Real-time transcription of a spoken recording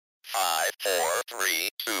5, 4, 3,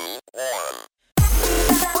 2, 1.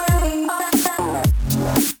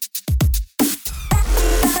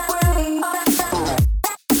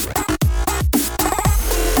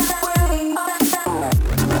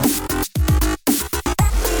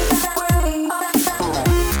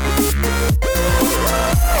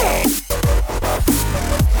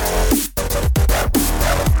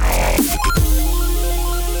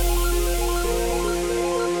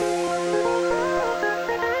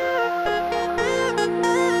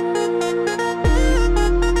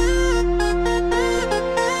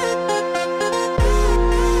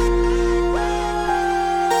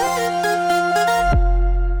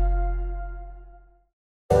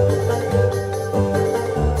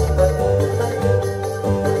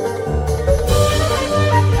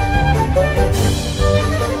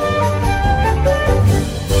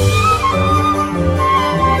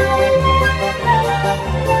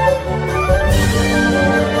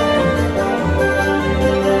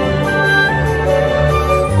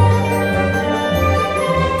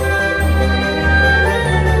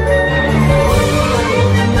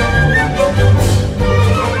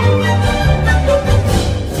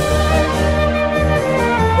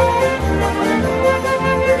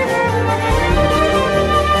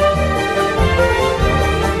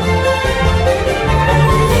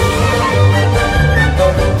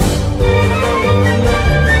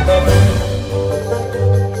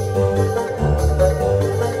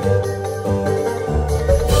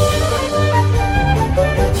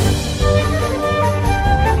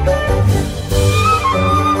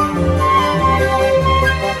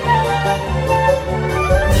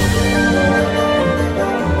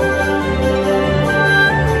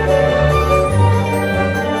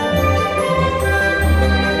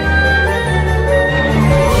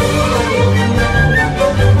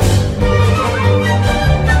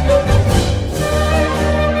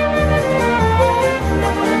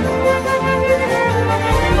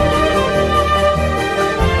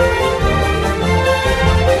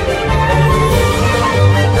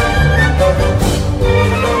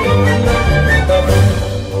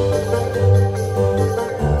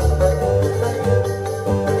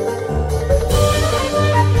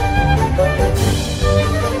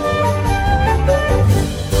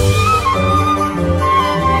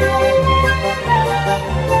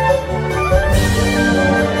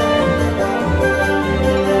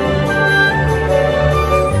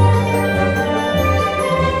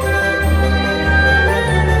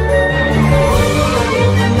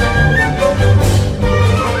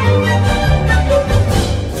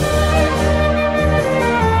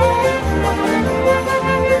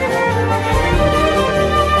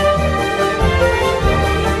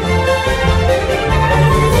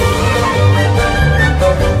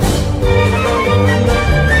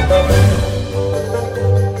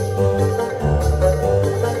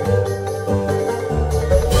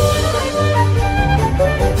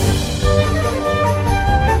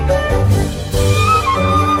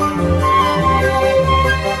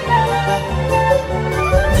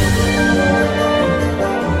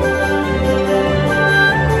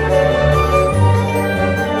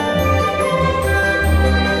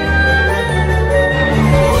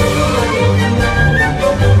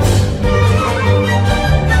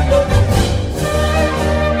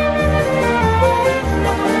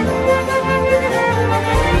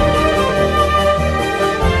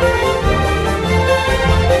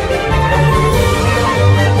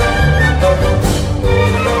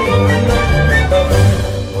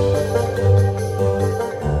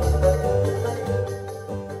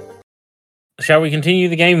 Shall we continue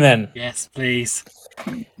the game then? Yes, please.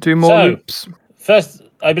 2 more loops. First,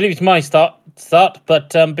 I believe it's my start,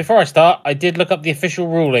 but before I start, I did look up the official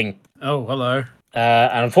ruling. Oh, hello.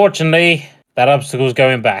 And unfortunately, that obstacle's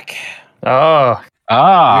going back. You're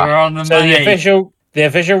on the money. The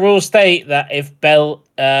official rules state that if Belle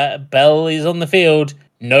is on the field,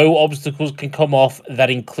 no obstacles can come off. That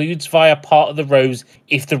includes via part of the rose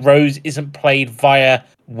if the rose isn't played via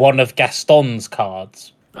one of Gaston's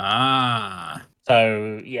cards.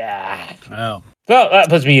 So, yeah. Well, that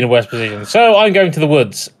puts me in a worse position. So I'm going to the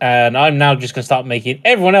woods, and I'm now just going to start making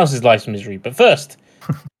everyone else's life misery. But first,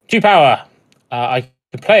 2 power. I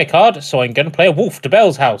can play a card, so I'm going to play a wolf to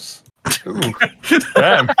Belle's house. Ooh.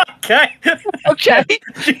 Damn. okay.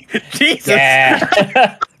 Jesus. Yeah.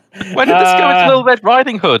 When did this go into Little Red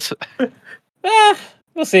Riding Hood?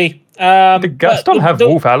 We'll see. Did Gaston have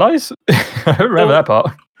wolf allies? I don't remember that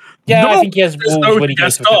part. Yeah, I think he has wolves when he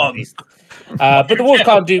goes to the But the wolves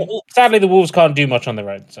can't do. Sadly, the wolves can't do much on their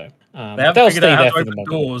own. So they'll stay there for the moment.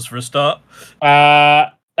 Doors for a start.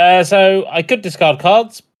 So I could discard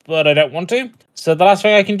cards, but I don't want to. So the last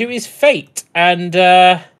thing I can do is Fate. And,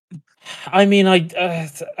 I mean,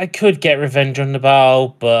 I could get revenge on the Baal,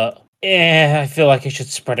 but I feel like I should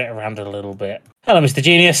spread it around a little bit. Hello, Mr.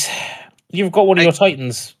 Genius. You've got one of your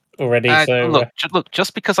Titans already, so... Look,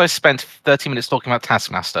 just because I spent 30 minutes talking about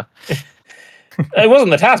Taskmaster... It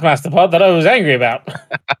wasn't the Taskmaster part that I was angry about.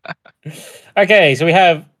 Okay, so we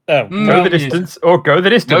have... go the distance or go the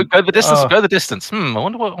distance. Go the distance. Go the distance. I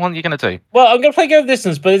wonder what one you're going to do. Well, I'm going to play Go the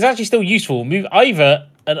Distance, but it's actually still useful. Move either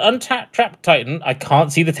an untapped trapped Titan. I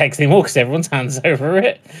can't see the text anymore because everyone's hands over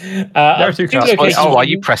it. There are two cards.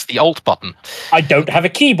 You press the Alt button. I don't have a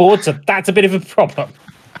keyboard, so that's a bit of a problem.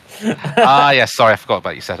 Yes. Sorry, I forgot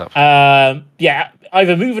about your setup.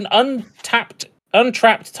 Either move an untrapped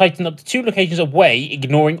Titan up to 2 locations away,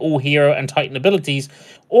 ignoring all hero and Titan abilities,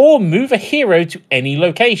 or move a hero to any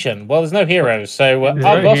location. Well, there's no heroes, so there's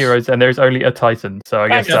no heroes, and there's only a Titan. So I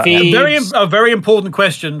guess that's a very important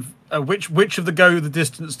question. Which of the Go the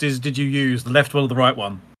Distances did you use? The left one or the right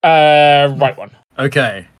one? Right one.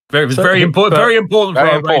 Okay. Very important for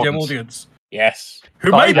our radio audience. Yes.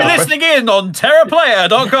 Who may be listening in on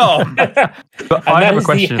TerraPlayer.com. But I have a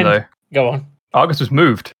question though. Go on. Argus was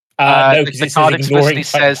moved. No, the card explicitly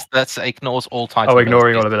says that it ignores all Titan.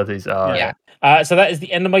 Ignoring all abilities. Yeah. So that is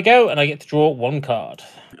the end of my go, and I get to draw 1 card.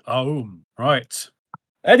 Oh, right.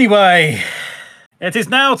 Anyway, it is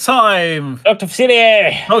now time, Dr.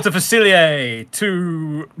 Facilier,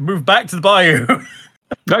 to move back to the bayou.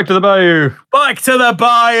 Back to the bayou. Back to the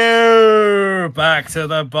bayou. Back to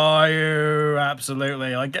the bayou.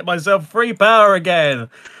 Absolutely. I get myself free power again.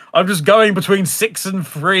 I'm just going between 6 and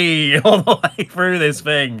 3 all the way through this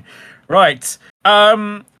thing. Right.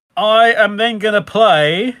 I am then going to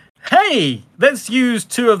play... Hey, let's use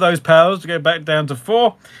 2 of those powers to go back down to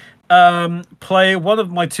 4. Play one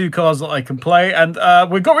of my 2 cards that I can play. And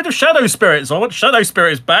we got rid of Shadow Spirits. So I want Shadow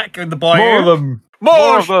Spirits back in the bayou. More of them.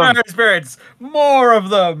 More Shadow Spirits. More of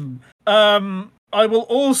them. I will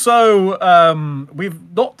also...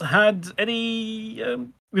 we've not had any...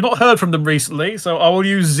 we've not heard from them recently, so I will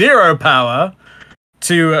use 0 power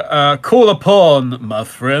to call upon my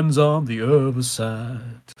friends on the other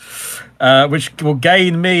side, which will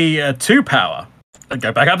gain me 2 power and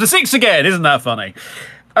go back up to 6 again. Isn't that funny?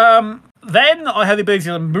 Then I have the ability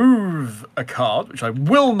to move a card, which I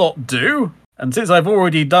will not do. And since I've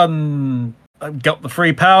already got the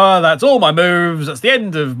free power, that's all my moves. That's the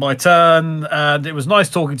end of my turn, and it was nice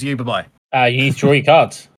talking to you. Bye-bye. You need to draw your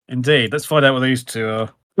cards. Indeed. Let's find out what these 2 are.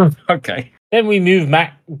 Okay. Then we move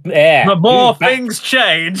back there. The more things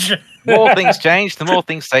change. More things change, the more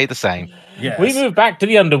things stay the same. Yes. We move back to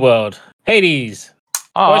the underworld. Hades.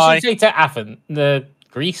 What should you say to Athens?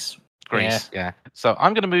 Greece? Greece, yeah. So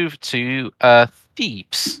I'm going to move to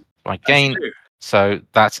Thebes. So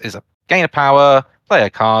that is a gain of power, play a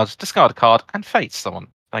card, discard a card, and fate someone.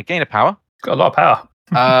 I gain a power. Got a lot of power.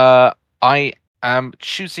 I am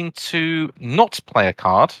choosing to not play a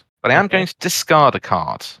card, but I am going to discard a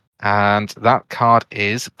card. And that card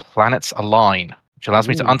is Planets Align, which allows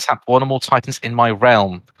me to untap 1 or more Titans in my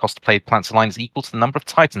realm. The cost to play Planets Align is equal to the number of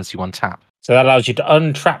Titans you untap. So that allows you to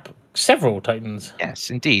untrap several Titans.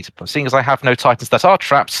 Yes, indeed. But seeing as I have no Titans that are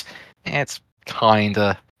trapped, it's kind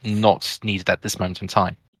of not needed at this moment in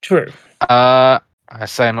time. True. I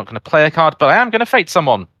say I'm not going to play a card, but I am going to fate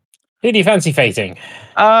someone. Who do you fancy fating?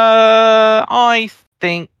 I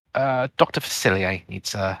think Dr. Facilier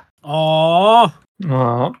needs a... Aww.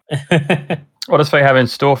 What does fate have in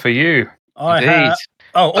store for you? Indeed.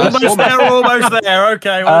 Almost there.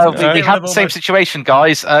 Okay. We have the same situation,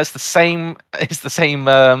 guys. It's the same.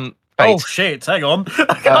 Fate. Oh shit! Hang on.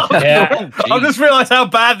 Yeah. I just realised how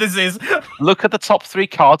bad this is. Look at the top 3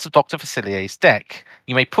 cards of Dr. Facilier's deck.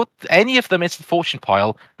 You may put any of them into the fortune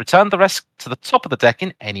pile. Return the rest to the top of the deck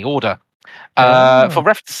in any order. For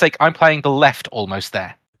reference's sake, I'm playing the left almost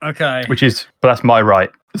there. Okay. That's my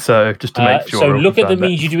right. So just to make sure. So look at the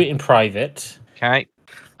means you do it in private. Okay.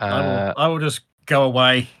 I will just go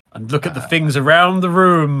away and look at the things around the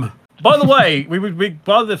room. By the way,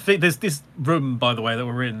 there's this room, by the way, that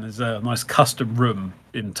we're in. There's a nice custom room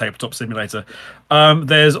in Tabletop Simulator.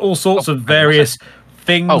 There's all sorts of various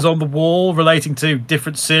things on the wall relating to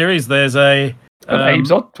different series. There's a Abe's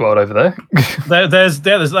Oddworld over there. there's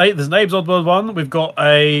an Abe's Oddworld one. We've got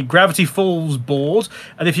a Gravity Falls board,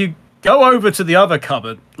 and if you go over to the other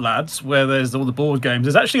cupboard, lads, where there's all the board games,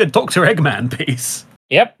 there's actually a Dr. Eggman piece.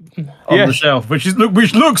 Yep. On the shelf, which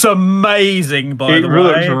looks amazing, by the way. It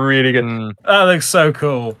looks really good. That looks so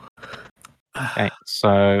cool. Okay,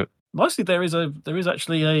 so nicely, there is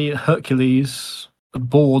actually a Hercules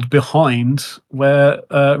board behind where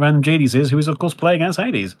Random Genius is, who is of course playing as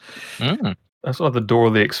Hades. That's like the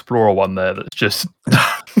Dora the Explorer one there. That's just.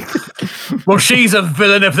 Well, she's a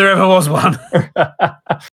villain if there ever was one.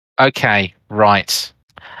 Okay, right.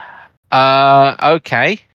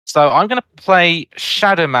 Okay. So I'm going to play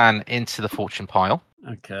Shadow Man into the fortune pile.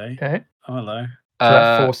 Okay. Okay. Oh, hello. So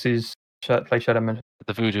that forces play Shadow Man.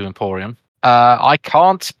 The Voodoo Emporium. I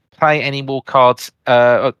can't play any more cards.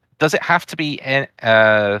 Does it have to be?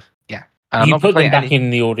 Yeah. And I'm You not gonna put them play back any... in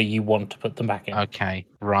the order you want to put them back in. Okay,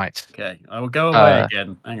 right. Okay, I will go away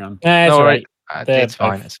again. Hang on. It's No, all right. They're it's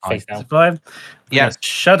fine. both It's fine. face down. Is it fine? Yeah. Yes.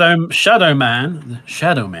 Shadow Man.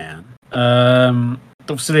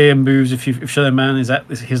 Dr. moves if Shadow Man is at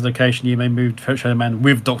his location, you may move Shadow Man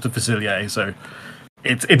with Dr. Facilier. So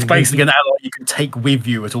it's basically an ally you can take with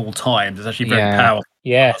you at all times. It's actually very powerful.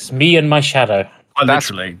 Yes, me and my shadow.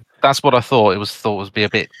 Literally. That's what I thought. It was be a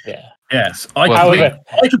bit. Yeah. Yes, Well, I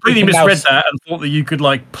completely we can now misread that and thought that you could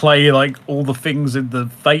like play like all the things in the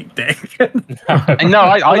Fate deck. No,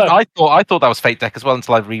 I thought that was Fate deck as well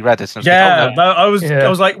until I reread it. And I was I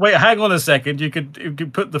was like, wait, hang on a second. You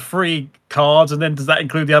could put the 3 cards, and then does that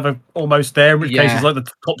include the other almost there? In which case, it's like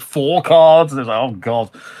the top 4 cards. And it's like, oh god.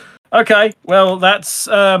 Okay, well that's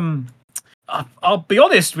I'll be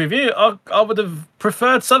honest with you. I would have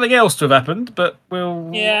preferred something else to have happened, but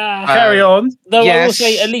we'll carry on. Though I will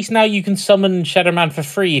say, at least now you can summon Shadow Man for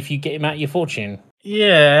free if you get him out of your fortune.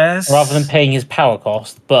 Yes. Rather than paying his power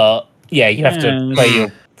cost. But yeah, you have to play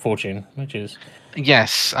your fortune, which is...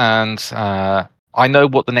 Yes, and I know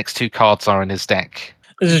what the next 2 cards are in his deck.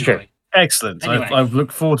 This is true. Excellent. Anyway. I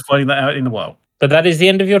look forward to finding that out in a while. But that is the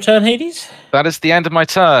end of your turn, Hades? That is the end of my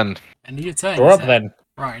turn. End of your turn. You're up then.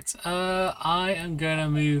 Right. I am going to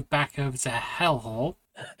move back over to Hellhole.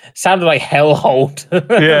 Sounded like Hellhold.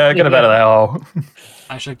 Yeah, get about that hole.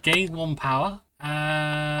 I shall gain 1 power.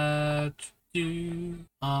 I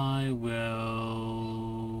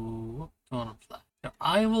will.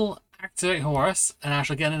 I will activate Horus, and I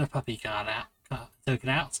shall get in a puppy card token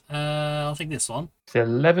out. I'll take this one. It's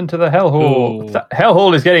 11 to the Hellhole. Ooh.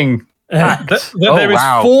 Hellhole is getting. There is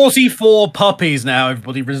 44 puppies now,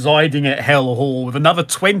 everybody, residing at Hellhall, with another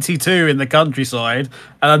 22 in the countryside,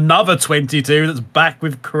 and another 22 that's back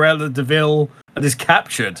with Corella Deville and is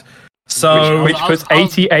captured. So, Which puts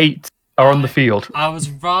 88 are on the field. I was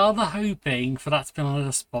rather hoping for that to be on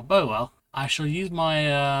another spot. But well, I shall use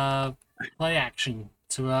my play action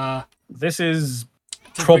to. This is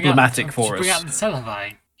problematic for us. Bring out the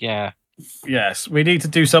Televine. Yeah. Yes, we need to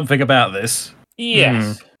do something about this.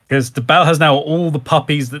 Yes. Because the Bell has now all the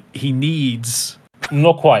puppies that he needs.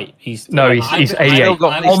 Not quite. He's 88. He's still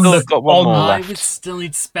got one more I left. would still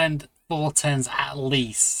need to spend 4 turns at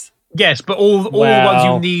least. Yes, but all the ones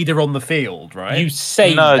you need are on the field, right? You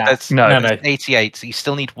say No, that. that's no. 88. You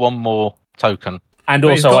still need 1 more token. And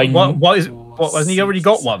But also, hasn't he already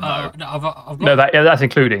got one, though? No, I've got. No, that's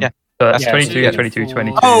including. Yeah. So that's Yeah, 22, so 22,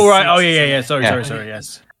 22. Oh, right. Oh, yeah. Sorry, Yeah.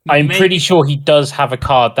 yes. I'm pretty sure he does have a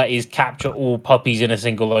card that is capture all puppies in a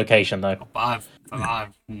single location, though. I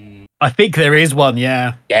think there is one,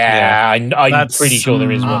 yeah. Yeah, I'm pretty sure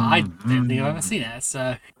there is one. I don't think I've ever seen it,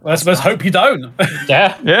 so. Let's hope you don't.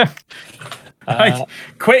 Yeah. Yeah. Right.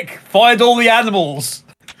 Quick, find all the animals.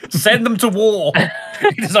 Send them to war.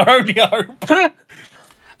 It is our only hope.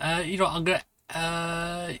 You know what, I'm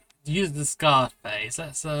gonna use the discard phase.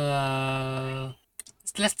 Let's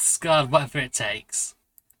discard whatever it takes.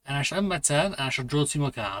 And I shall end my turn, and I shall draw 2 more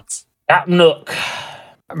cards. That Nook.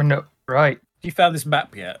 I mean, no, right. Have you found this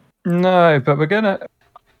map yet? No, but we're gonna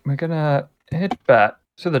head back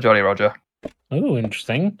to the Jolly Roger. Oh,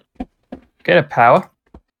 interesting. Get a power,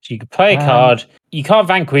 So you can play a card. You can't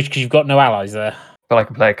vanquish because you've got no allies there. but I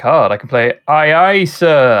can play a card. I can play aye,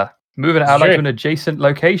 sir. Move an ally Sure. to an adjacent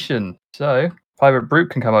location. So Pirate Brute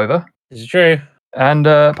can come over, This is true. and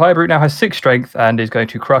Pirate Brute now has 6 strength and is going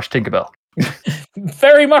to crush Tinkerbell.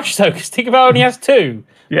 Very much so, because Tinkerbell only has 2.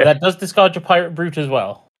 Yeah. But that does discard your Pirate Brute as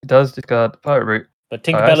well. It does discard Pirate Brute, But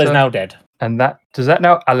Tinkerbell is so- now dead. and does that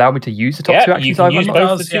now allow me to use the top 2 Yeah, actions you can I've use unlocked?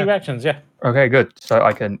 both the does, 2 yeah. actions, yeah. Okay, good. So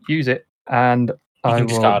I can use it, and I can will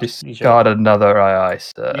discard. discard another aye,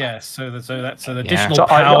 sir. Yes, so that's an additional So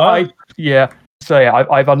power.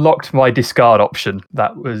 I've unlocked my discard option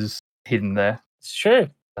that was hidden there. It's true.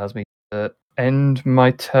 Allows me to end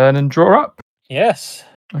my turn and draw up. Yes.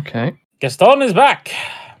 Okay. Gaston is back.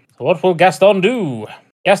 So what will Gaston do?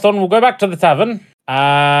 Gaston will go back to the tavern.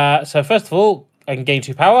 So first of all, I can gain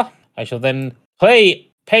 2 power. I shall then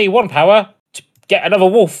pay 1 power to get another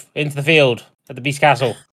wolf into the field at the Beast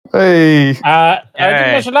Castle. Hey. I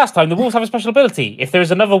didn't mention last time, the wolves have a special ability. If there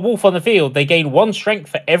is another wolf on the field, they gain 1 strength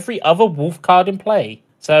for every other wolf card in play.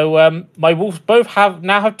 So my wolves both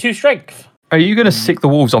now have 2 strength. Are you going to sick the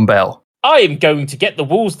wolves on Bell? I am going to get the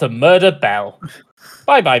wolves to murder Belle.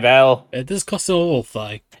 Bye, Belle. It does cost a wolf,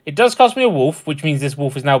 though. It does cost me a wolf, which means this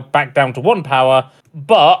wolf is now back down to 1 power,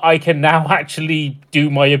 but I can now actually do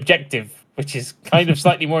my objective, which is kind of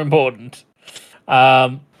slightly more important.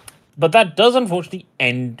 But that does unfortunately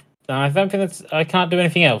end. I don't think I can't do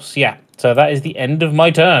anything else. Yeah, so that is the end of my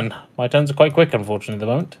turn. My turns are quite quick, unfortunately, at the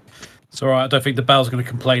moment. It's all right. I don't think the Bell's going to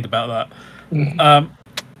complain about that.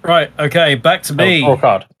 Right. Okay. Back to me. Draw a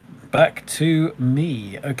card. Back to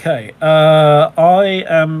me. Okay. I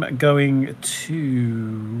am going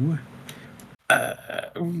to.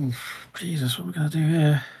 Jesus, what am I going to do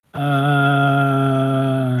here?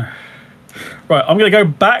 Right. I'm going to go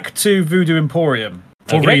back to Voodoo Emporium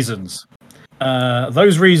for reasons.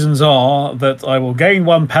 Those reasons are that I will gain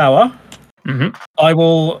 1 power. Mm-hmm. I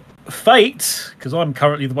will fate, because I'm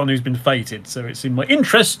currently the one who's been fated, so it's in my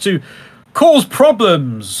interest to cause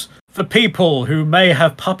problems for people who may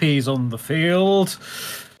have puppies on the field.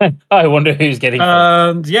 I wonder who's getting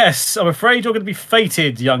And yes, I'm afraid you're going to be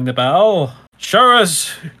fated, young Nabal. Show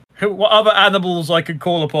us what other animals I can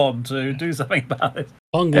call upon to do something about it.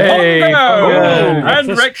 Bongo. Hey, Bongo! Bongo. And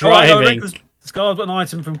Reckless Rick, driving. discard an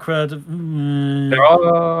item from cred. There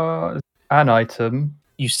are an item.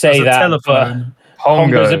 You say There's a that, telephone. but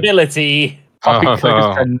Pongo's ability. Puppy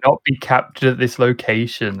clothes cannot be captured at this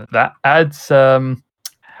location. That adds That's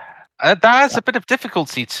a bit of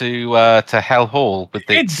difficulty to Hell Hall with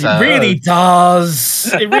It its. really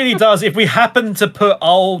does. It really does. If we happen to put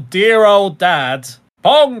dear old dad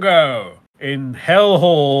Pongo in Hell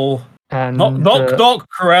Hall, and knock,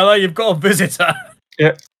 Cruella, you've got a visitor.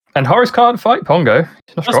 Yeah, and Horace can't fight Pongo.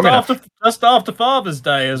 He's not strong enough. Just after Father's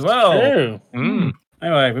Day as well. True.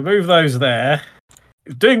 Anyway, we move those there.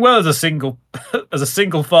 Doing well as a single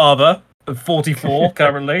father of 44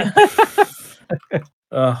 currently.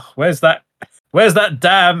 Where's that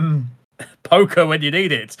damn poker when you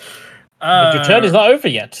need it? But your turn is not over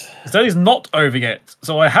yet. His turn is not over yet.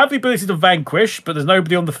 So I have the ability to vanquish, but there's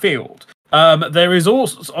nobody on the field. There is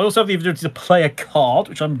also I also have the ability to play a card,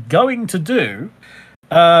 which I'm going to do.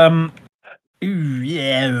 Let me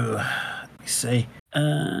see.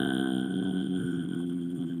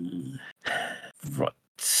 Right.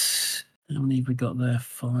 How many have we got there?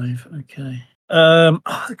 5. Okay.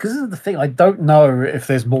 Because this is the thing, I don't know if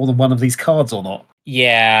there's more than one of these cards or not.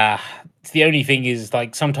 Yeah. The only thing is,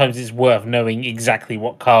 like, sometimes it's worth knowing exactly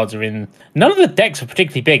what cards are in. None of the decks are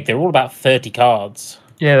particularly big. They're all about 30 cards.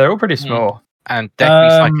 Yeah, they're all pretty small. And deck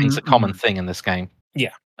recycling is a common thing in this game.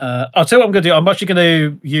 Yeah. I'll tell you what I'm going to do. I'm actually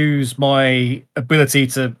going to use my ability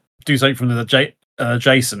to do something from the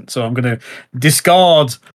adjacent. So I'm going to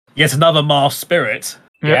discard yet another Masked Spirit.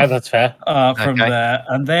 Yeah, that's fair. From there.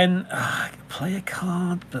 And then I can play a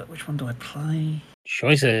card, but which one do I play?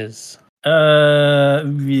 Choices.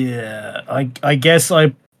 Yeah. I guess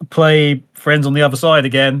I play Friends on the Other Side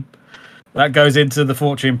again. That goes into the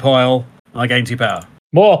fortune pile. I gain 2 power.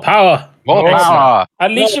 More power. More power.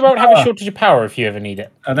 At least you won't have a shortage of power if you ever need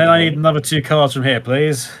it. And then I need another 2 cards from here,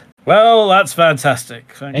 please. Well, that's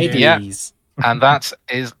fantastic. Thank you. Yeah. And that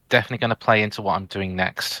is definitely going to play into what I'm doing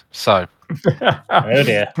next. So, Oh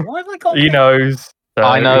dear. Why have I got He knows.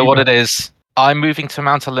 I know what it is. I'm moving to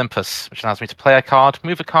Mount Olympus, which allows me to play a card,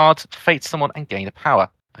 move a card, fate someone, and gain a power.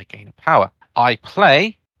 I gain a power. I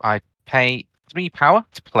pay 3 power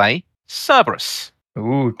to play Cerberus.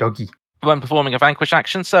 Ooh, doggy. When performing a vanquish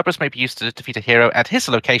action, Cerberus may be used to defeat a hero at his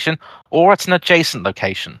location or at an adjacent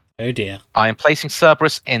location. Oh dear. I am placing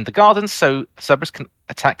Cerberus in the gardens, so Cerberus can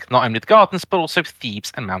attack not only the gardens, but also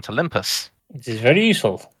Thebes and Mount Olympus. This is very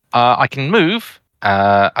useful. I can move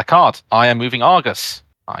a card. I am moving Argus.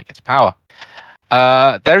 I get a power.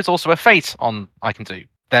 There is also a fate on I can do.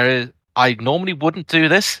 I normally wouldn't do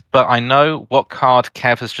this, but I know what card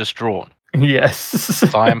Kev has just drawn. Yes.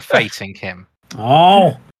 So I am fating him.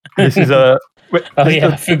 Oh. This is a. Oh yeah,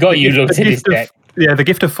 I forgot you looked at his deck. Yeah, the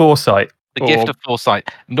gift of foresight. The gift of foresight.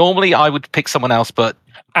 Normally I would pick someone else, but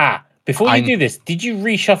Before you do this, did you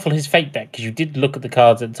reshuffle his fate deck? Because you did look at the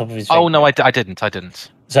cards at the top of his fate no, deck. I didn't.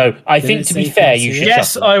 So I think, to be fair, you should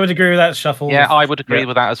Yes, shuffle. I would agree with that shuffle. Yeah, I would agree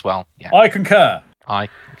with that as well. Yeah, I concur. I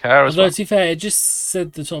concur as Although, well. to be fair, it just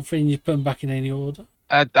said the top 3 and you put them back in any order.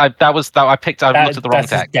 I looked at the wrong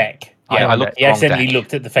That's his deck. deck. Yeah, I looked at he the wrong accidentally deck.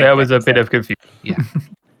 looked at the fate There was a deck, bit so- of confusion. Yeah.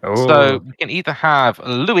 Oh. So we can either have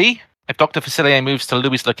Louis. If Dr. Facilier moves to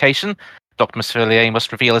Louis' location, Dr. Facilier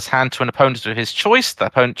must reveal his hand to an opponent of his choice. The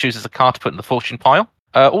opponent chooses a card to put in the fortune pile.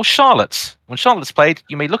 Or Charlotte. When Charlotte's played,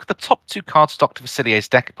 you may look at the top 2 cards of Dr. Facilier's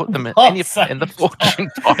deck and put them in the fortune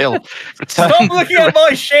pile. Return Stop looking at my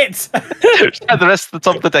shit! the rest of the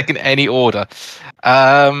top of the deck in any order.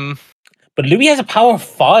 But But Louis has a power of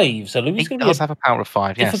 5, so Louis He is going to does be have a power of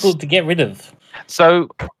 5, yes. difficult to get rid of. So,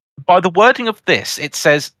 by the wording of this, it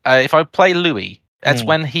says if I play Louis, that's Hmm.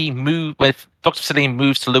 when when Dr. Facilier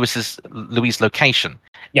moves to Louis' location.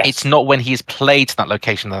 Yes. It's not when he is played to that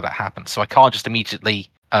location that happens. So I can't just immediately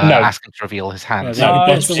ask him to reveal his hand. No, No,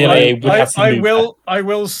 Dr. it's the Facilier one- would have to move. I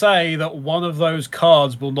will say that one of those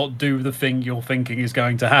cards will not do the thing you're thinking is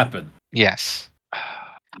going to happen. Yes.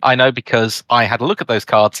 I know because I had a look at those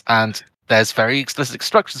cards and there's very explicit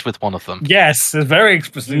instructions with one of them. Yes, there's very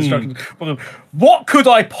explicit instructions. What could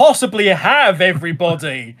I possibly have,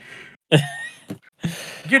 everybody?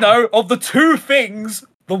 Of the two things,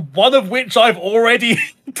 the one of which I've already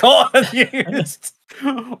got and used.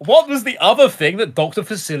 What was the other thing that Dr.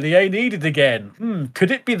 Facilier needed again?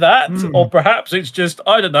 Could it be that? Or perhaps it's just,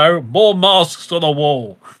 I don't know, more masks on a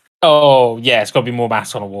wall. Oh, yeah, it's got to be more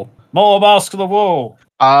masks on a wall. More masks on the wall.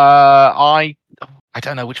 I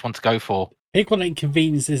don't know which one to go for. Pick one that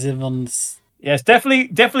inconveniences him on. Yes,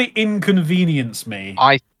 definitely inconvenience me.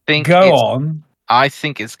 I think Go on. I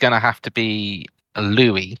think it's going to have to be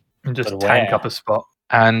Louis, And just But tank where? up a spot.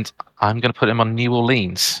 and I'm going to put him on New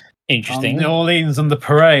Orleans. Interesting. New Orleans and the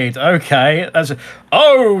parade. Okay.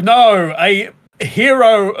 Oh no! A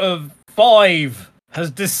hero of 5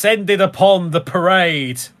 has descended upon the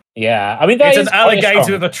parade. Yeah, I mean, that It's is an alligator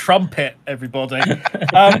quite with a trumpet, everybody.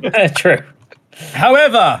 strong. True.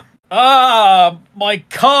 However, my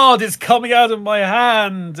card is coming out of my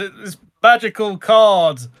hand. This magical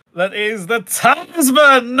card that is the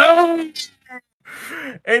talisman. No!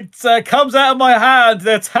 It comes out of my hand and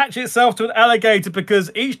attaches itself to an alligator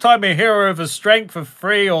because each time a hero of a strength of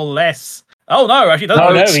 3 or less. Oh no, actually,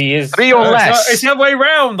 Oh, doesn't. no, he is. 3 or less. It's the other way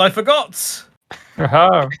round. I forgot.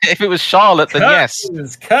 Aha. If it was Charlotte, then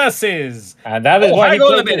yes. Curses. And that is Oh, why hang he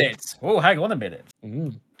on a played it. minute. Oh, hang on a minute.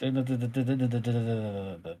 Mm.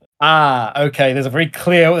 Okay. There's a very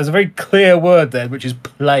clear word there, which is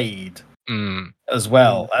played Mm. as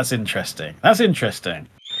well. That's interesting.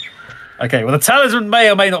 Okay, well, the talisman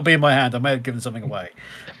may or may not be in my hand. I may have given something away.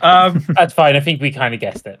 That's fine. I think we kind of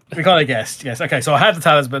guessed it. We kind of guessed. Yes. Okay, so I had the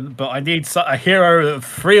talisman, but I need a hero of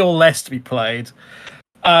 3 or less to be played,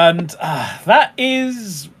 and that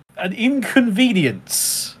is an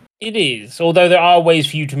inconvenience. It is, although there are ways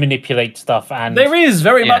for you to manipulate stuff, and There is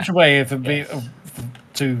very Yeah. much a way Yes.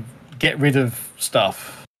 to get rid of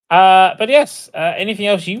stuff. But yes, anything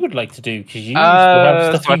else you would like to do? Because you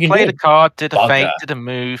have stuff So I you can played do. a card, did a Bugger. fate, did a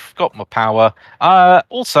move, got my power.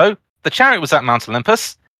 Also, the chariot was at Mount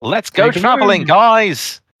Olympus. Let's go Take a traveling, move.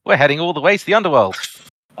 guys. We're heading all the way to the underworld.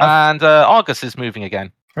 And Argus is moving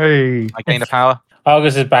again. Hey. I gain a power,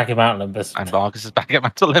 Argus is back in Mount Olympus. and Argus is back at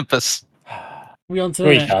Mount Olympus. We on to the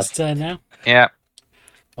Great next turn now. Yeah.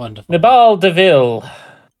 Wonderful. Nabal Deville.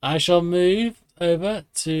 I shall move over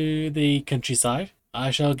to the countryside.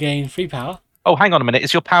 I shall gain 3 power. Oh, hang on a minute.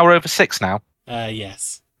 Is your power over 6 now?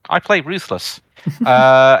 Yes. I play Ruthless.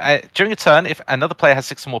 During a turn, if another player has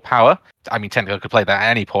 6 or more power, I mean, technically I could play that at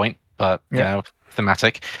any point, but, you know,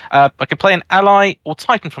 thematic. I can play an ally or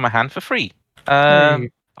Titan from my hand for free. I'm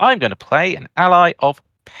going to play an ally of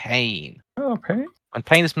Pain. Okay. When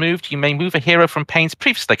Pain is moved, you may move a hero from Pain's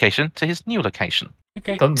previous location to his new location.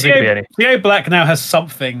 Okay. Doesn't seem to be any. CA Black now has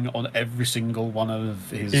something on every single one of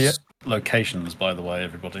his Yeah. locations, by the way,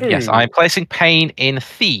 everybody. Yes, I'm placing Pain in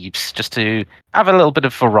Thebes just to have a little bit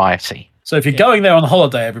of variety. So if you're Yeah. going there on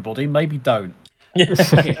holiday, everybody, maybe don't.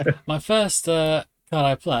 Okay. My first card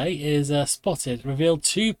I play is Spotted. Reveal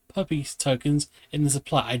 2 puppy tokens in the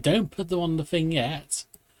supply. I don't put them on the thing yet,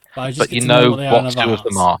 but I just But get you to know what they are in what 2 of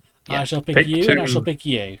them advance. are. I Yeah. shall pick Pick you, and I 2. shall pick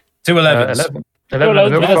you. 2 11s. 11. 11 at the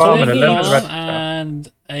milk That's farm and a 11 at the Farm red farm.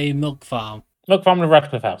 and a milk farm. Look from the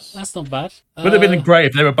Radcliffe House. That's not bad. Would have been great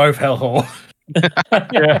if they were both Hellhole.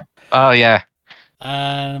 Yeah. Oh, yeah.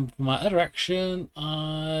 And for my other action,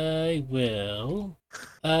 I will.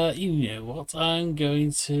 You know what? I'm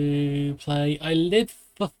going to play. I live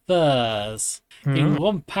for Thurs. Gain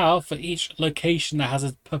 1 power for each location that has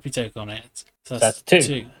a puppy token on it. So That's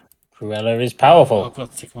 2. Cruella is powerful. I've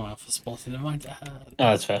got to take one out for spotting in my dad. Oh,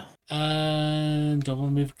 that's fair. And do I want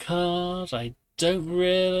to move a card? I don't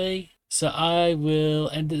really. So I will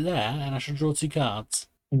end it there, and I shall draw 2 cards.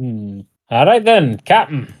 All right then,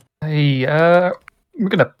 Captain. Hey, we're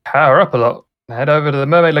going to power up a lot. Head over to the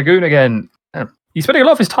Mermaid Lagoon again. He's spending a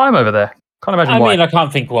lot of his time over there. Can't imagine I why. mean, I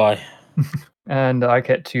can't think why. And I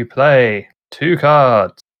get to play 2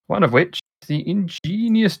 cards, one of which is the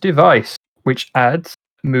Ingenious Device, which adds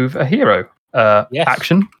move a hero Yes.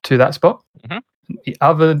 action to that spot. Mhm. The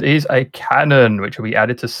other is a cannon, which will be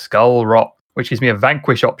added to Skull Rock, which gives me a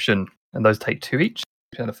vanquish option. And those take 2 each.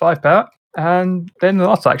 And a 5 power. And then the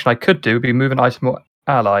last action I could do would be move an item or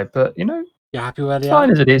ally, but You're happy where they fine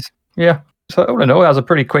are? as it is. Yeah. So all in all, that was a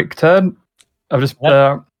pretty quick turn. I'm just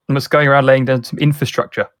going around laying down some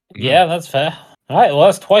infrastructure. Yeah, that's fair. All right, well,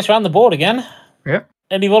 that's twice around the board again. Yep.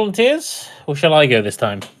 Any volunteers? Or shall I go this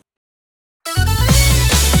time?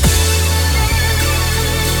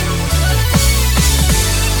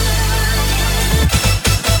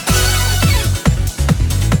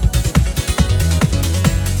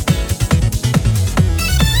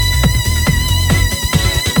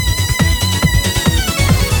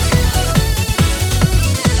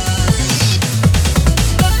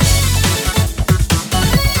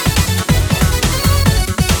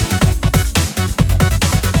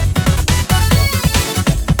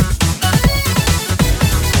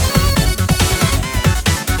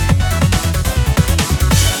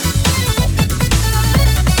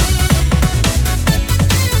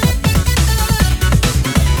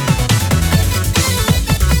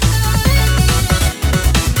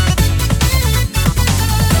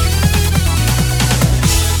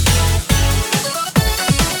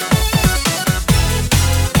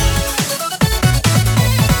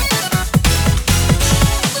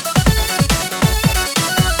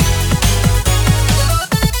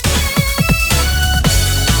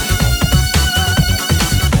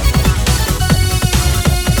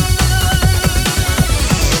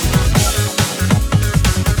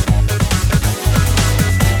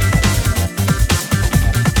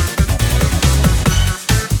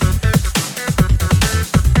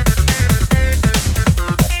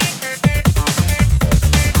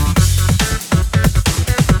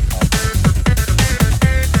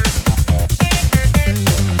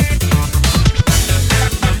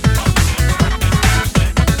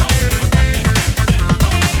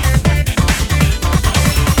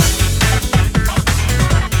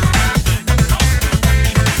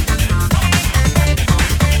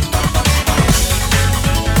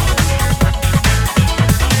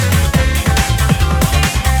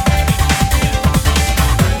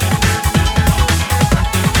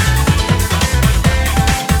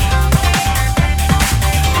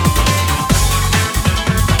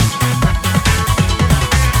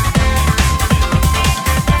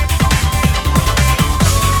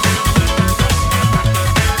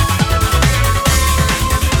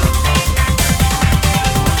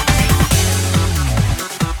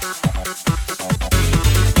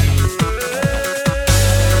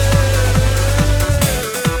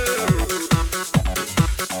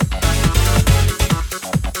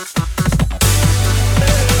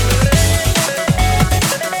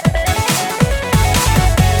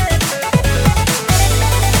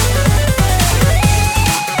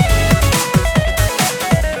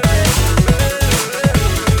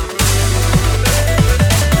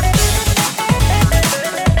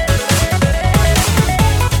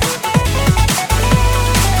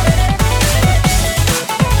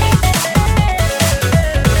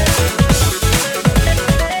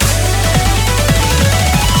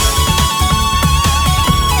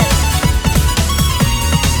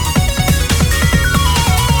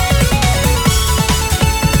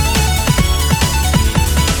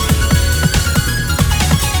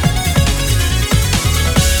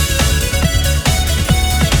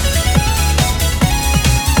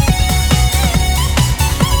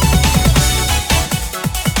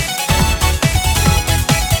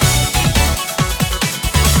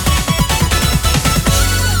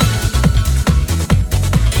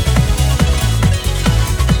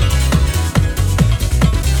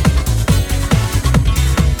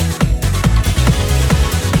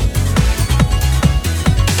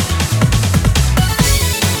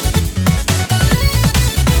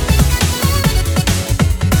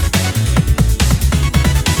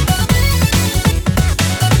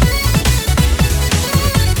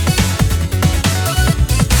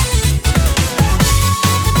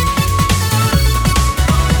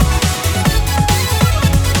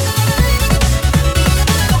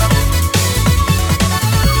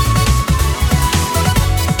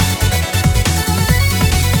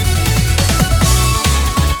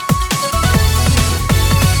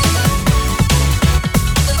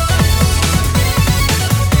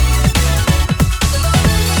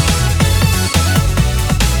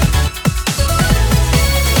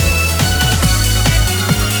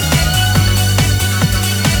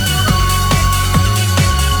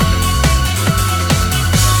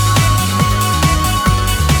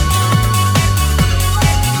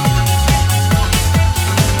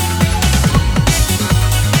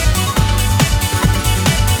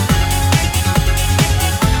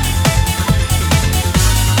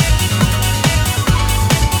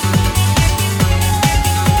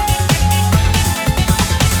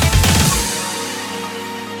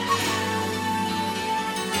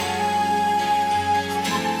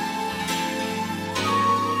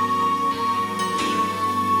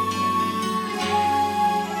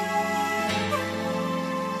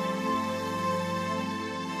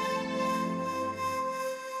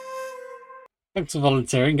 Thanks for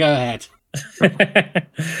volunteering. Go ahead.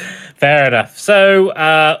 Fair enough. So,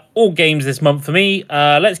 all games this month for me.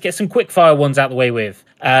 Let's get some quickfire ones out the way with.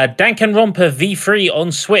 Danganronpa V3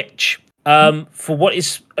 on Switch. For what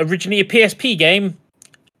is originally a PSP game,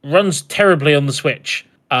 runs terribly on the Switch.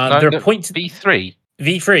 There are points. V3.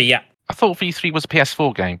 V3, yeah. I thought V3 was a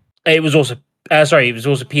PS4 game. It was also it was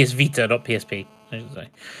also PS Vita, not PSP. I should say.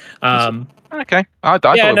 Okay, I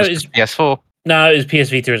thought it was just PS4. No, it was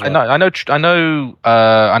PS Vita as well. I know.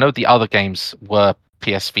 The other games were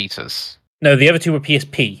PS Vitas. No, the other two were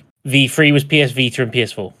PSP. V3 was PS Vita and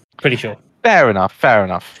PS4. Pretty sure. Fair enough.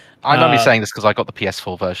 I'm only saying this because I got the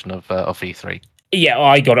PS4 version of V3. Yeah,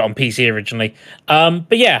 I got it on PC originally.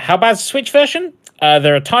 But yeah, how about the Switch version?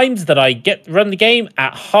 There are times that I run the game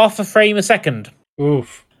at half a frame a second.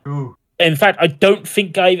 Oof. Ooh. In fact, I don't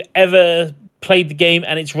think I've ever played the game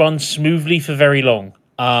and it's run smoothly for very long.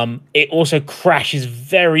 It also crashes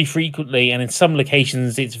very frequently, and in some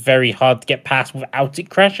locations, it's very hard to get past without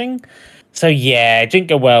it crashing. So yeah, it didn't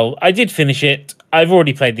go well. I did finish it. I've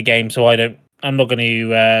already played the game, so I'm not going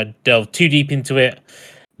to delve too deep into it.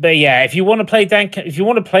 But yeah, if you want to play the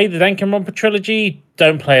Danganronpa trilogy,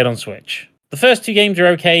 don't play it on Switch. The first two games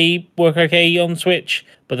work okay on Switch,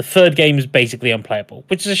 but the third game is basically unplayable,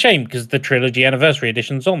 which is a shame because the trilogy anniversary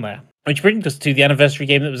edition's on there. Which brings us to the anniversary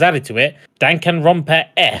game that was added to it, Danganronpa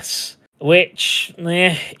S, which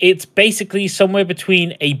it's basically somewhere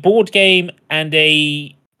between a board game and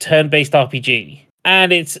a turn-based RPG.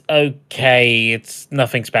 And it's okay. It's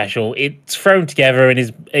nothing special. It's thrown together and is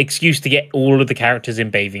an excuse to get all of the characters in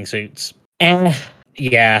bathing suits.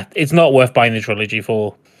 Yeah, it's not worth buying the trilogy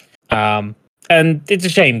for. And it's a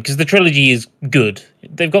shame because the trilogy is good.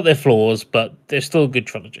 They've got their flaws, but they're still a good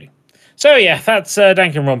trilogy. So yeah, that's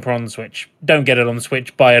Danganronpa on the Switch. Don't get it on the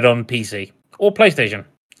Switch. Buy it on PC or PlayStation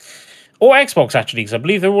or Xbox actually, because I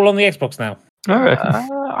believe they're all on the Xbox now. All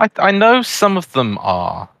right. I know some of them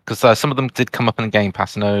are because some of them did come up in the Game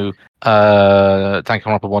Pass. I know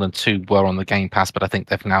Danganronpa 1 and 2 were on the Game Pass, but I think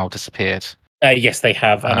they've now disappeared. Yes, they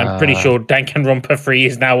have, and I'm pretty sure Danganronpa 3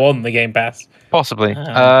 is now on the Game Pass. Possibly.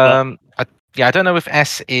 I don't know if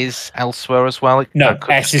S is elsewhere as well. No,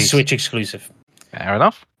 S is Switch exclusive. Fair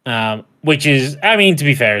enough. Which is, I mean, to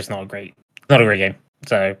be fair, it's not a great game.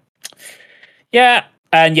 So, yeah,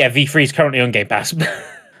 and yeah, V3 is currently on Game Pass.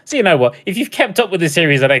 So you know what? If you've kept up with the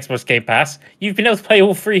series on Xbox Game Pass, you've been able to play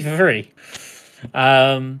all three for free.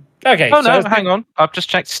 Okay. Oh no, hang on. I've just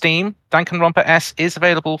checked Steam. Danganronpa S is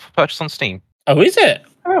available for purchase on Steam. Oh, is it?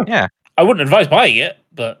 Oh. Yeah. I wouldn't advise buying it,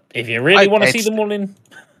 but if you really want to see them all in...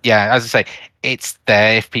 Yeah, as I say, it's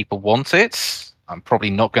there if people want it. I'm probably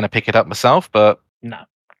not going to pick it up myself, but... No.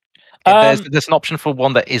 There's an option for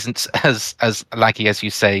one that isn't as laggy as you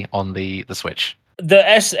say on the Switch. The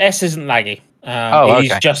S isn't laggy.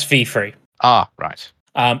 It's just V3. Ah, right.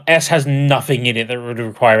 S has nothing in it that would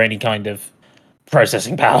require any kind of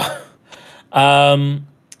processing power.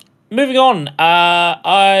 Moving on,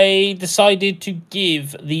 I decided to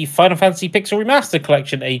give the Final Fantasy Pixel Remaster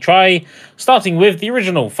Collection a try, starting with the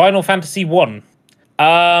original Final Fantasy 1.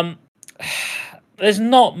 There's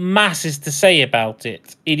not masses to say about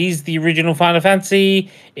it. It is the original Final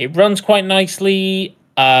Fantasy. It runs quite nicely.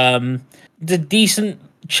 It's a decent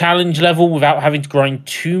challenge level without having to grind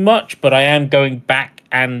too much, but I am going back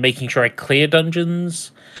and making sure I clear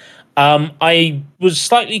dungeons. I was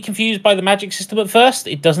slightly confused by the magic system at first.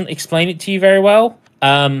 It doesn't explain it to you very well.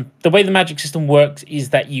 The way the magic system works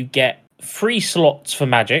is that you get 3 slots for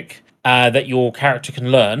magic that your character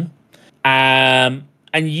can learn. And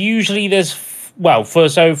usually there's...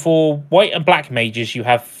 for white and black mages, you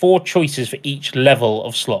have 4 choices for each level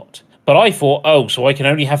of slot. But I thought, so I can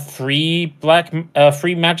only have 3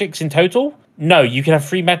 magics in total? No, you can have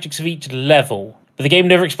 3 magics of each level. But the game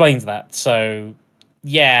never explains that, so...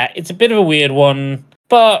 Yeah, it's a bit of a weird one,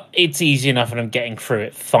 but it's easy enough and I'm getting through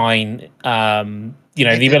it fine. The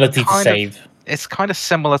ability to save. It's kind of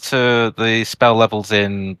similar to the spell levels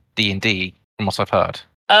in D&D, from what I've heard.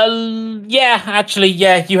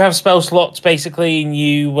 You have spell slots, basically, and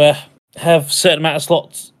you have a certain amount of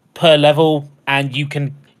slots per level, and you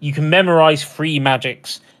can memorize 3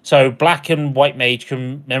 magics. So black and white mage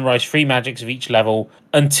can memorize 3 magics of each level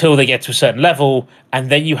until they get to a certain level, and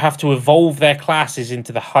then you have to evolve their classes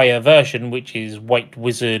into the higher version, which is white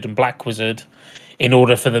wizard and black wizard, in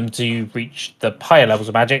order for them to reach the higher levels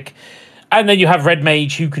of magic. And then you have red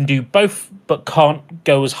mage who can do both, but can't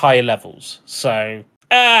go as higher levels. So,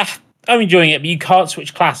 I'm enjoying it, but you can't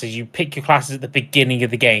switch classes. You pick your classes at the beginning of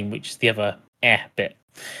the game, which is the other bit.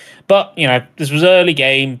 But, this was early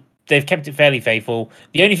game. they've kept it fairly faithful.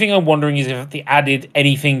 The only thing I'm wondering is if they added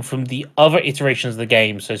anything from the other iterations of the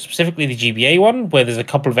game. So specifically the GBA one, where there's a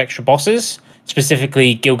couple of extra bosses,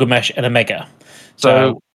 specifically Gilgamesh and Omega.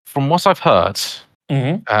 So from what I've heard,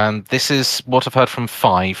 Mhm. and this is what I've heard from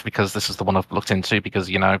 5, because this is the one I've looked into, because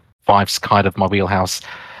 5's kind of my wheelhouse.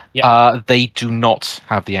 They do not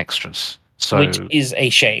have the extras. So which is a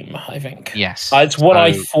shame, I think. yes, It's what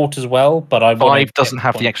I so thought as well, but I 5 doesn't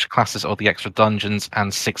have the extra classes or the extra dungeons,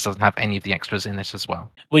 and 6 doesn't have any of the extras in it as well.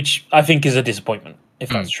 Which I think is a disappointment, if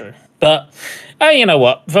that's true. But you know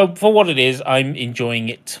what? For what it is, I'm enjoying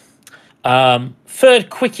it. Third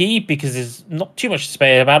quickie, because there's not too much to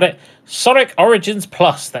say about it, Sonic Origins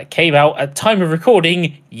Plus, that came out at time of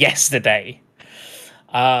recording yesterday.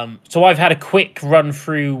 So I've had a quick run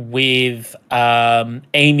through with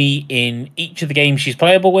Amy in each of the games she's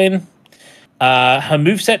playable in. Her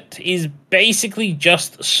moveset is basically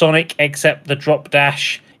just Sonic, except the drop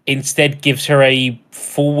dash instead gives her a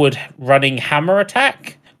forward running hammer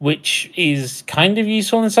attack, which is kind of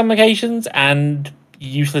useful in some occasions and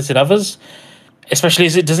useless in others, especially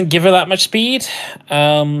as it doesn't give her that much speed.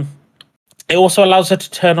 It also allows her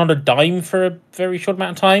to turn on a dime for a very short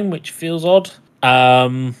amount of time, which feels odd.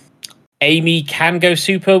 Amy can go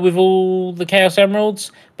super with all the Chaos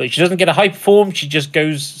Emeralds, but she doesn't get a hyper form. She just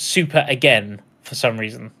goes super again for some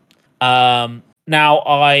reason. Now,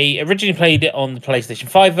 I originally played it on the PlayStation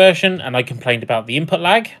 5 version, and I complained about the input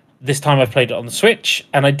lag. This time I've played it on the Switch,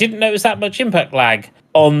 and I didn't notice that much input lag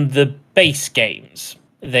on the base games.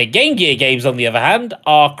 The Game Gear games, on the other hand,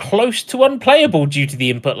 are close to unplayable due to the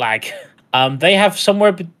input lag. They have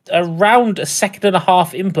somewhere around a second and a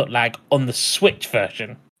half input lag on the Switch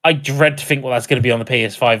version. I dread to think what that's going to be on the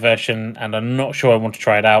PS5 version, and I'm not sure I want to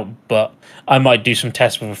try it out, but I might do some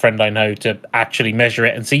tests with a friend I know to actually measure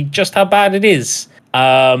it and see just how bad it is.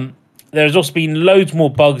 There's also been loads more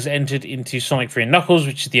bugs entered into Sonic 3 and Knuckles,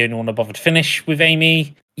 which is the only one I bothered to finish with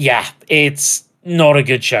Amy. Yeah, it's not a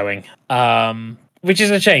good showing, which is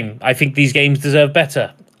a shame. I think these games deserve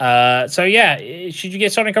better. So yeah, should you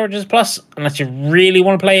get Sonic Origins Plus, unless you really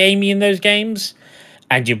want to play Amy in those games,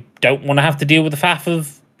 and you don't want to have to deal with the faff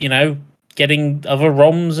of, getting other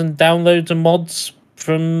ROMs and downloads and mods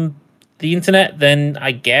from the internet, then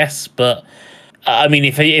I guess. But I mean,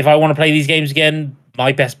 if I want to play these games again,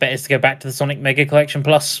 my best bet is to go back to the Sonic Mega Collection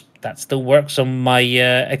Plus. That still works on my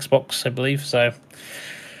Xbox, I believe. So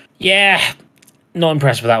yeah, not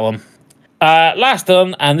impressed with that one. Last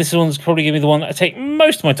one, and this one's probably going to be the one that I take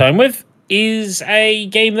most of my time with, is a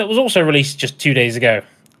game that was also released just 2 days ago.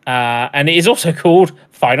 And it is also called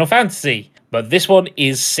Final Fantasy, but this one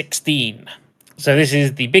is 16. So this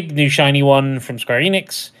is the big new shiny one from Square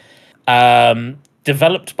Enix,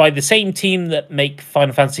 developed by the same team that make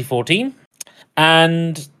Final Fantasy 14.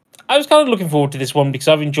 And I was kind of looking forward to this one because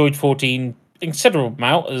I've enjoyed 14 a considerable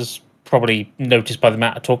amount, as probably noticed by the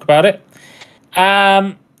amount I talk about it.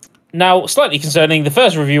 Now, slightly concerning, the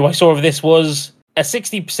first review I saw of this was a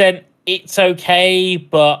 60%, it's okay,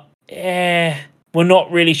 but we're not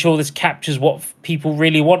really sure this captures what people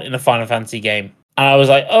really want in a Final Fantasy game. And I was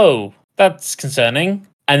like, oh, that's concerning.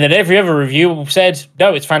 And then every other review said,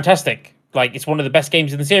 no, it's fantastic. Like, it's one of the best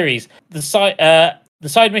games in the series. The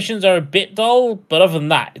side missions are a bit dull, but other than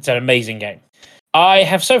that, it's an amazing game. I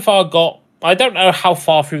have so far I don't know how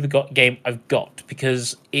far through the game I've got,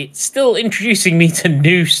 because it's still introducing me to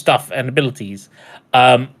new stuff and abilities.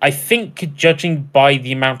 I think, judging by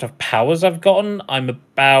the amount of powers I've gotten, I'm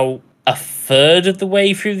about a third of the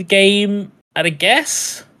way through the game at a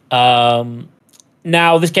guess.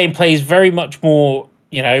 Now, this game plays very much more,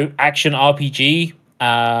 action RPG,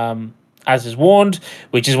 as is warned,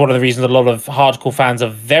 which is one of the reasons a lot of hardcore fans are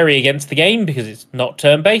very against the game, because it's not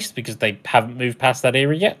turn-based, because they haven't moved past that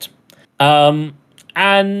era yet.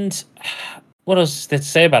 And what else is there to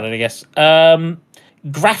say about it, I guess?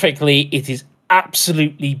 Graphically, it is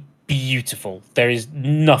absolutely beautiful. There is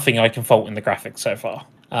nothing I can fault in the graphics so far.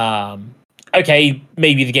 Okay,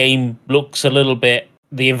 maybe the game looks the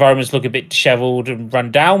environments look a bit disheveled and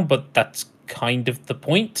run down, but that's kind of the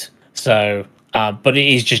point. So, but it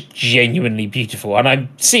is just genuinely beautiful. And I'm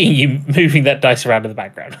seeing you moving that dice around in the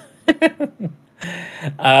background.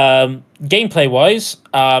 Gameplay wise,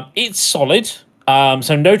 it's solid.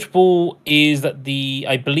 So notable is that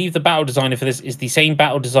I believe the battle designer for this is the same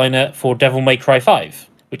battle designer for Devil May Cry 5,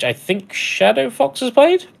 which I think Shadow Fox has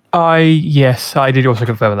played. Yes, I did also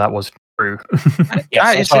confirm that was true.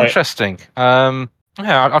 Yeah, it's interesting.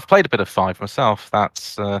 I've played a bit of 5 myself.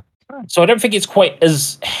 That's so I don't think it's quite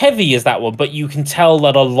as heavy as that one, but you can tell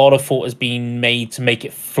that a lot of thought has been made to make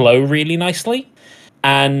it flow really nicely.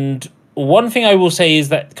 And one thing I will say is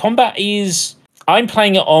that combat is I'm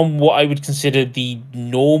playing it on what I would consider the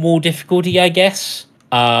normal difficulty, I guess.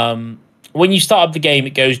 When you start up the game,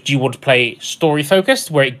 it goes, do you want to play story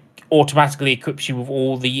focused, where it automatically equips you with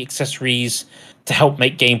all the accessories to help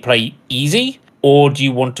make gameplay easy? Or do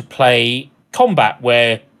you want to play combat,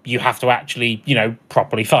 where you have to actually,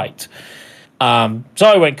 properly fight? So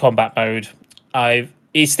I went combat mode.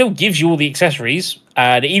 It still gives you all the accessories,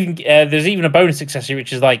 and even there's even a bonus accessory,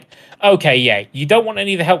 which is like, okay, yeah, you don't want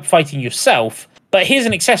any of the help fighting yourself, but here's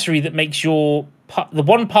an accessory that makes the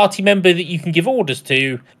one party member that you can give orders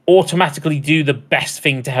to automatically do the best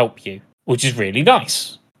thing to help you, which is really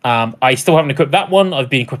nice. I still haven't equipped that one. I've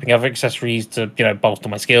been equipping other accessories to bolster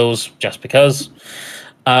my skills just because.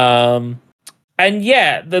 And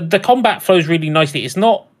yeah, the combat flows really nicely. It's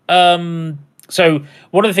not. So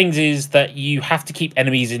one of the things is that you have to keep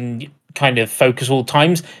enemies in kind of focus all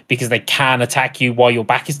times, because they can attack you while your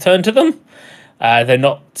back is turned to them. They're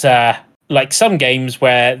not like some games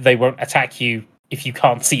where they won't attack you if you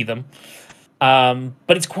can't see them.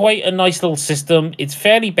 But it's quite a nice little system. It's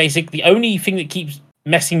fairly basic. The only thing that keeps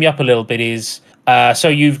messing me up a little bit is so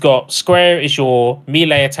you've got square as your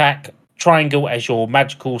melee attack, triangle as your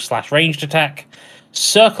magical / ranged attack.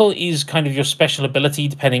 Circle is kind of your special ability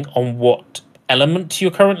depending on what element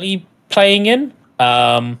you're currently playing in.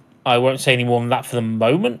 I won't say any more than that for the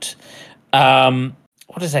moment.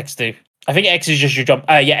 What does X do? I think X is just your jump.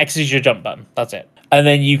 X is your jump button. That's it. And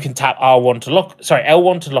then you can tap L1 to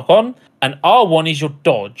lock on, and R1 is your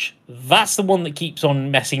dodge. That's the one that keeps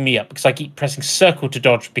on messing me up, because I keep pressing circle to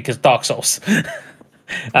dodge because Dark Souls.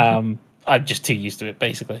 I'm just too used to it,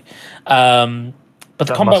 basically. But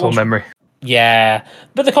the combat muscle memory. Yeah,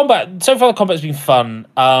 but the combat's been fun.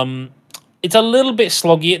 It's a little bit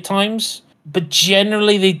sloggy at times, but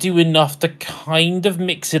generally they do enough to kind of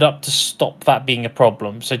mix it up to stop that being a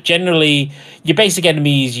problem. So generally, your basic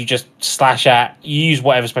enemies you just slash at, you use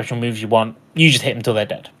whatever special moves you want, you just hit them till they're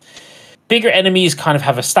dead. Bigger enemies kind of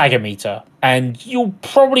have a stagger meter, and you'll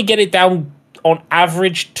probably get it down on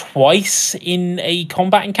average twice in a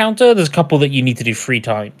combat encounter. There's a couple that you need to do 3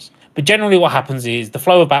 times. But generally what happens is the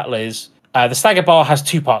flow of battle is the stagger bar has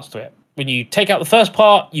 2 parts to it. When you take out the first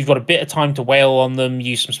part, you've got a bit of time to wail on them,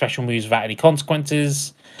 use some special moves without any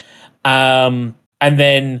consequences. And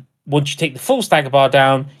then once you take the full stagger bar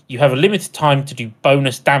down, you have a limited time to do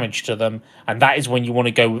bonus damage to them. And that is when you want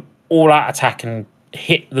to go all out attack and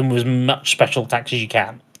hit them with as much special attacks as you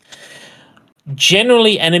can.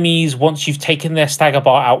 Generally, enemies, once you've taken their stagger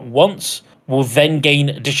bar out once, will then gain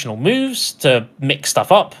additional moves to mix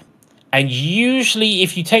stuff up. And usually,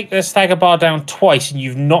 if you take their stagger bar down twice and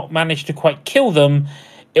you've not managed to quite kill them,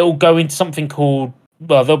 it'll go into something called,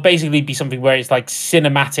 they'll basically be something where it's like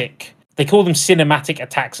cinematic. They call them cinematic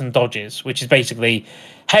attacks and dodges, which is basically,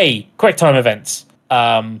 hey, quick time events.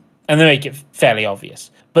 And they make it fairly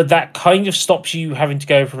obvious. But that kind of stops you having to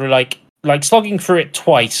go through like slogging through it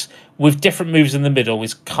twice with different moves in the middle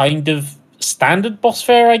is kind of standard boss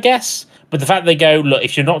fare, I guess. But the fact they go, look,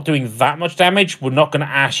 if you're not doing that much damage, we're not going to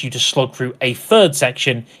ask you to slog through a third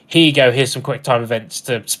section. Here you go, here's some quick time events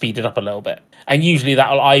to speed it up a little bit. And usually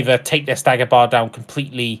that'll either take their stagger bar down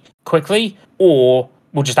completely quickly, or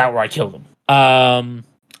will just outright kill them. And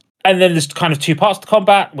then there's kind of 2 parts to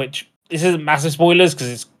combat, which this isn't massive spoilers because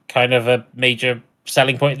it's kind of a major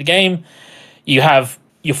selling point of the game. You have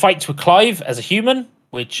your fights with Clive as a human,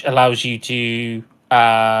 which allows you to,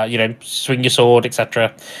 swing your sword,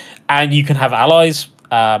 etc. And you can have allies.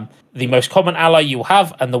 The most common ally you'll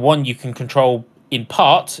have, and the one you can control in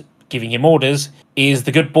part, giving him orders, is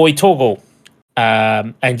the good boy Torgal.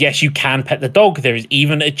 And yes, you can pet the dog. There is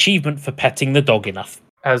even an achievement for petting the dog enough.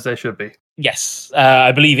 As they should be. Yes,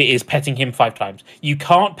 I believe it is petting him 5 times. You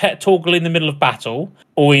can't pet Torgal in the middle of battle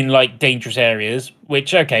or in like dangerous areas,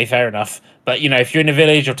 which, okay, fair enough. But, if you're in a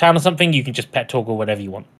village or town or something, you can just pet Torgal whenever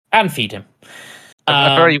you want and feed him.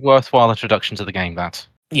 A very worthwhile introduction to the game, that.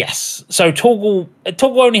 Yes. So Torgal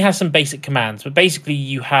only has some basic commands, but basically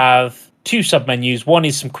you have 2 submenus. One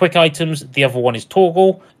is some quick items. The other one is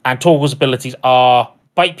Torgal. And Torgal's abilities are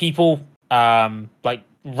bite people, like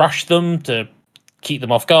rush them to keep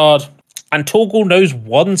them off guard. And Torgal knows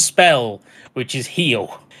one spell, which is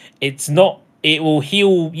heal. It will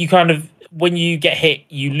heal you kind of, when you get hit,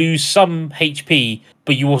 you lose some HP,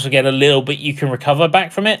 but you also get a little bit you can recover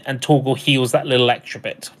back from it, and Torgal heals that little extra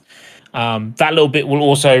bit. That little bit will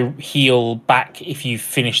also heal back if you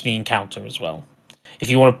finish the encounter as well. If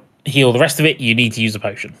you want to heal the rest of it, you need to use a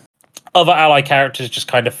potion. Other ally characters just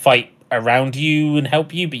kind of fight around you and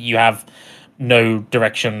help you, but you have no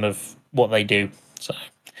direction of what they do. So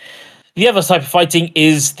the other type of fighting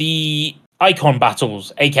is the icon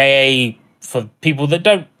battles, aka, for people that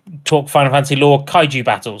don't talk Final Fantasy lore, kaiju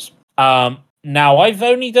battles. Now, I've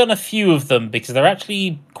only done a few of them because they're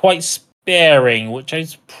actually quite sparing, which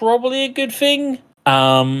is probably a good thing.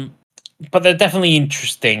 But they're definitely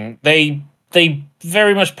interesting. They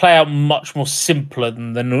very much play out much more simpler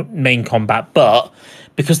than the main combat, but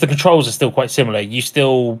because the controls are still quite similar, you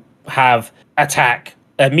still have attack,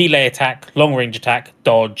 a melee attack, long range attack,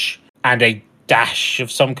 dodge, and a dash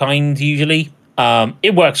of some kind usually.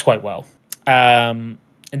 It works quite well.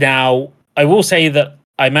 Now, I will say that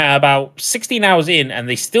I'm at about 16 hours in, and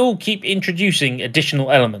they still keep introducing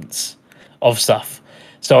additional elements of stuff.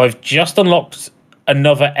 So I've just unlocked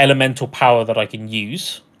another elemental power that I can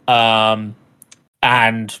use, and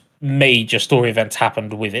major story events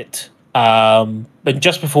happened with it. But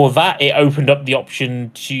just before that, it opened up the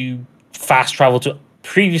option to fast travel to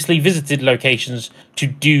previously visited locations to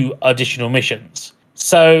do additional missions.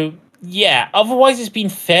 So yeah, otherwise it's been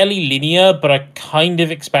fairly linear, but I kind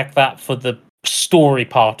of expect that for the story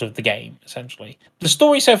part of the game, essentially. The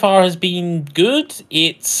story so far has been good.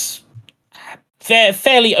 It's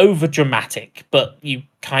fairly over dramatic, but you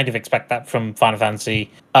kind of expect that from Final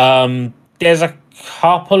Fantasy. There's a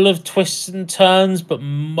couple of twists and turns, but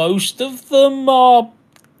most of them are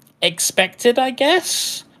expected, I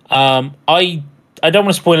guess. I don't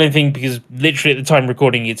want to spoil anything because literally at the time of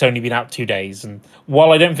recording, it's only been out 2 days. And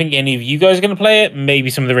while I don't think any of you guys are going to play it, maybe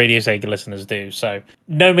some of the Radio Sega listeners do. So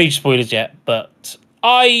no major spoilers yet, but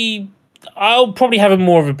I'll probably have a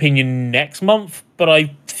more of an opinion next month. But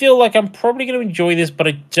I feel like I'm probably going to enjoy this, but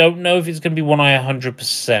I don't know if it's going to be one I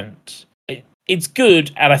 100%. It's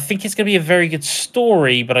good, and I think it's going to be a very good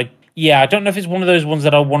story, but I don't know if it's one of those ones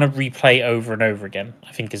that I want to replay over and over again.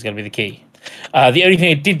 I think is going to be the key. The only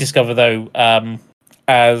thing I did discover, though,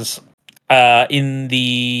 in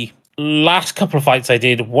the last couple of fights I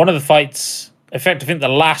did, one of the fights, in fact, I think the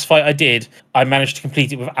last fight I did, I managed to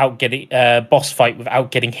complete it without getting boss fight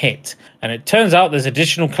without getting hit. And it turns out there's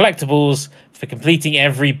additional collectibles for completing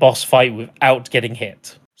every boss fight without getting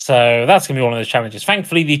hit. So that's going to be one of those challenges.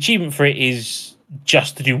 Thankfully, the achievement for it is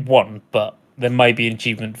just to do one, but there might be an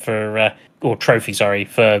achievement for, or trophy, sorry,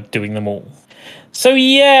 for doing them all. So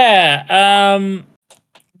yeah,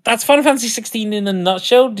 that's Final Fantasy 16 in a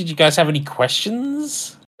nutshell. Did you guys have any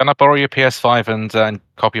questions? Can I borrow your PS5 and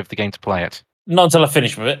copy of the game to play it? Not until I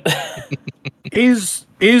finish with it. Is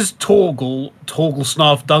Torgal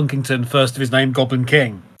Snarf Dunkington, first of his name, Goblin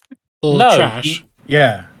King? Or No, trash.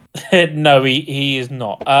 Yeah. No, he is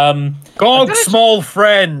not. Gog Small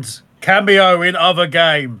Friend, cameo in other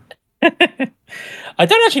game. I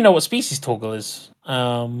don't actually know what species Torgal is.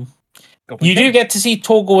 Goblin You King. do get to see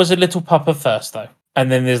Torgal as a little pupper first, though.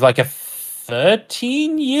 And then there's like a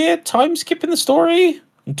 13-year time skip in the story.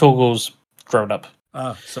 And Torgal's grown up.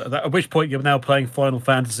 So at which point you're now playing Final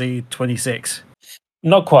Fantasy 26.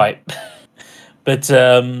 Not quite. But,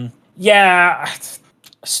 yeah,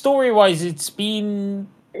 story-wise, it's been...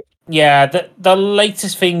 Yeah, the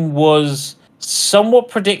latest thing was somewhat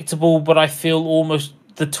predictable, but I feel almost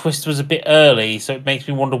the twist was a bit early, so it makes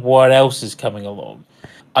me wonder what else is coming along.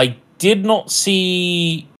 I did not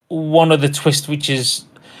see one of the twists, which is...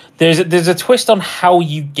 There's a twist on how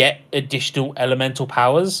you get additional elemental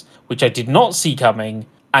powers, which I did not see coming,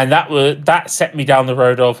 and that set me down the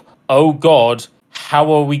road of, oh god, how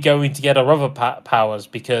are we going to get our other powers?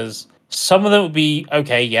 Because some of them would be,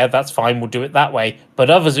 okay, yeah, that's fine, we'll do it that way. But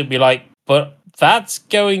others would be like, but that's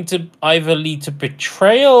going to either lead to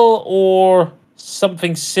betrayal or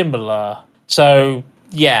something similar. So,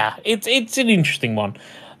 yeah, it's an interesting one.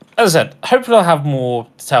 As I said, hopefully I'll have more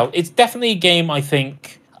to tell. It's definitely a game I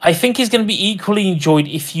think is going to be equally enjoyed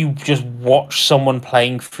if you just watch someone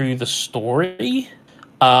playing through the story,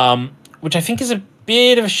 which I think is a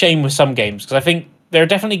bit of a shame with some games, because I think there are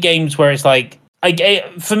definitely games where it's like,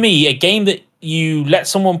 for me, a game that you let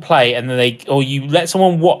someone play and then you let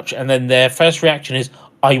someone watch and then their first reaction is,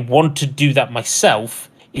 I want to do that myself,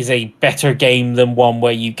 is a better game than one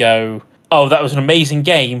where you go, oh, that was an amazing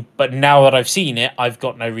game, but now that I've seen it, I've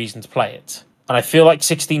got no reason to play it. And I feel like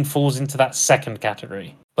 16 falls into that second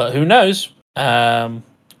category. But who knows? Yeah,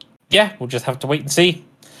 we'll just have to wait and see.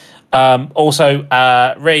 Also,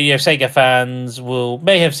 Radio Sega fans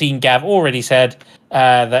may have seen Gav already said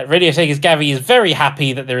that Radio Sega's Gavi is very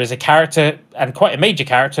happy that there is a character, and quite a major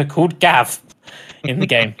character, called Gav in the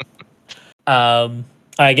game. Again,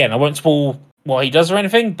 I won't spoil what he does or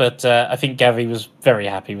anything, but I think Gavi was very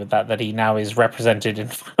happy with that he now is represented in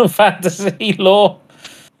Final Fantasy lore.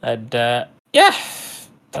 And yeah,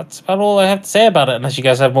 that's about all I have to say about it, unless you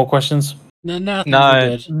guys have more questions. No, nothing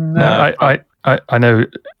No. good. No, I know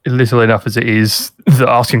little enough as it is that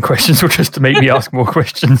asking questions will just make me ask more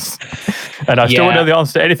questions. And I still don't know Yeah. the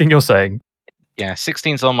answer to anything you're saying. Yeah,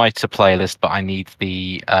 16's on my to play list, but I need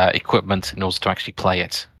the equipment in order to actually play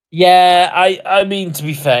it. Yeah, I mean, to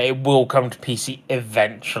be fair, it will come to PC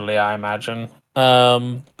eventually, I imagine.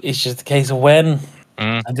 It's just a case of when.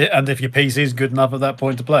 And if your PC is good enough at that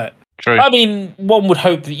point to play it. True. I mean, one would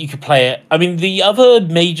hope that you could play it. I mean, the other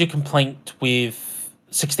major complaint with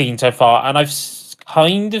 16 so far, and I've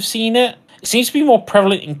kind of seen it, it seems to be more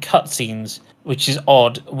prevalent in cutscenes, which is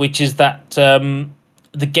odd, which is that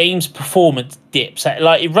the game's performance dips.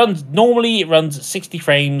 Like, it runs at 60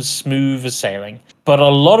 frames, smooth as sailing. But a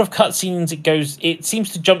lot of cutscenes, it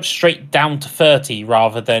seems to jump straight down to 30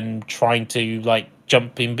 rather than trying to, like,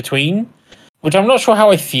 jump in between, which I'm not sure how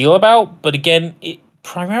I feel about, but again, it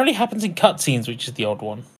primarily happens in cutscenes, which is the odd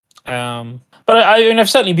one. But I've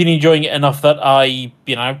certainly been enjoying it enough that I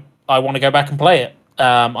want to go back and play it.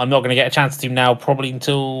 I'm not going to get a chance to now, probably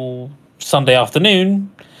until Sunday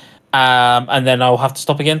afternoon, and then I'll have to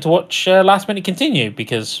stop again to watch Last Minute Continue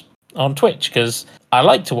on Twitch, because I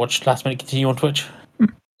like to watch Last Minute Continue on Twitch.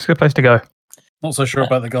 It's a good place to go. Not so sure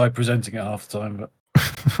about the guy presenting it half the time,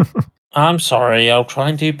 but I'm sorry, I'll try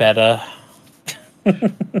and do better.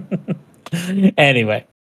 Anyway,